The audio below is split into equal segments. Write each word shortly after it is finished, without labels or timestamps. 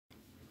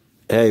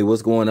Hey,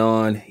 what's going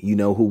on? You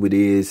know who it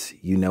is.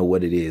 You know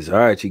what it is. All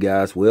right, you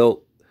guys.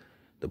 Well,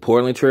 the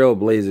Portland Trail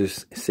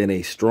Blazers sent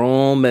a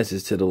strong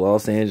message to the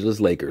Los Angeles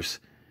Lakers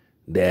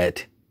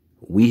that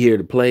we here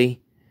to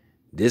play.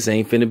 This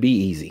ain't finna be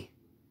easy.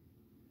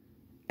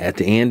 At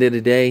the end of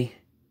the day,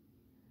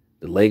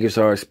 the Lakers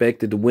are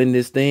expected to win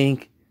this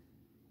thing,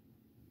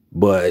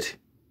 but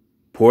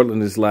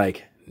Portland is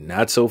like,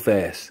 not so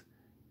fast.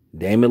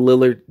 Damian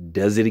Lillard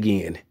does it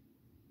again.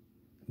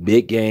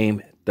 Big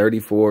game,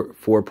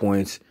 34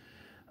 points.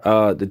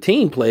 The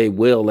team played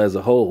well as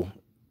a whole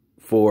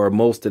for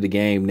most of the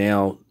game.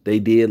 Now, they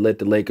did let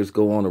the Lakers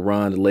go on a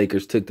run. The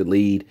Lakers took the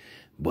lead,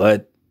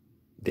 but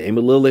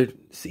Damian Lillard,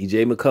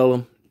 CJ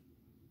McCollum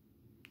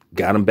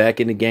got them back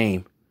in the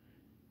game.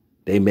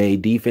 They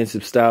made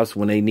defensive stops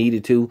when they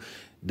needed to.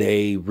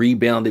 They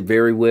rebounded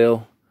very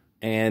well.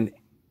 And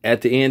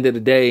at the end of the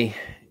day,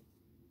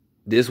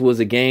 this was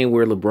a game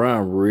where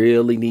LeBron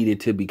really needed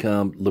to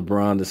become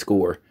LeBron the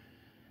scorer.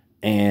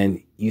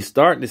 And you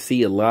start to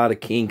see a lot of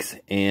kinks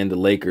in the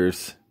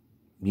Lakers,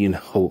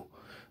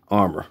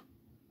 armor.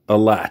 A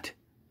lot.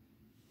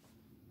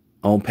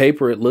 On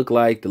paper, it looked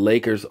like the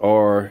Lakers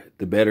are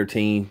the better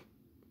team.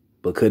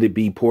 But could it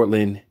be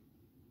Portland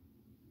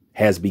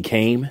has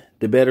became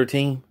the better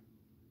team?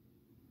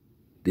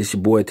 This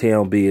your boy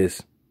Town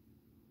Biz.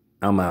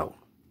 I'm out.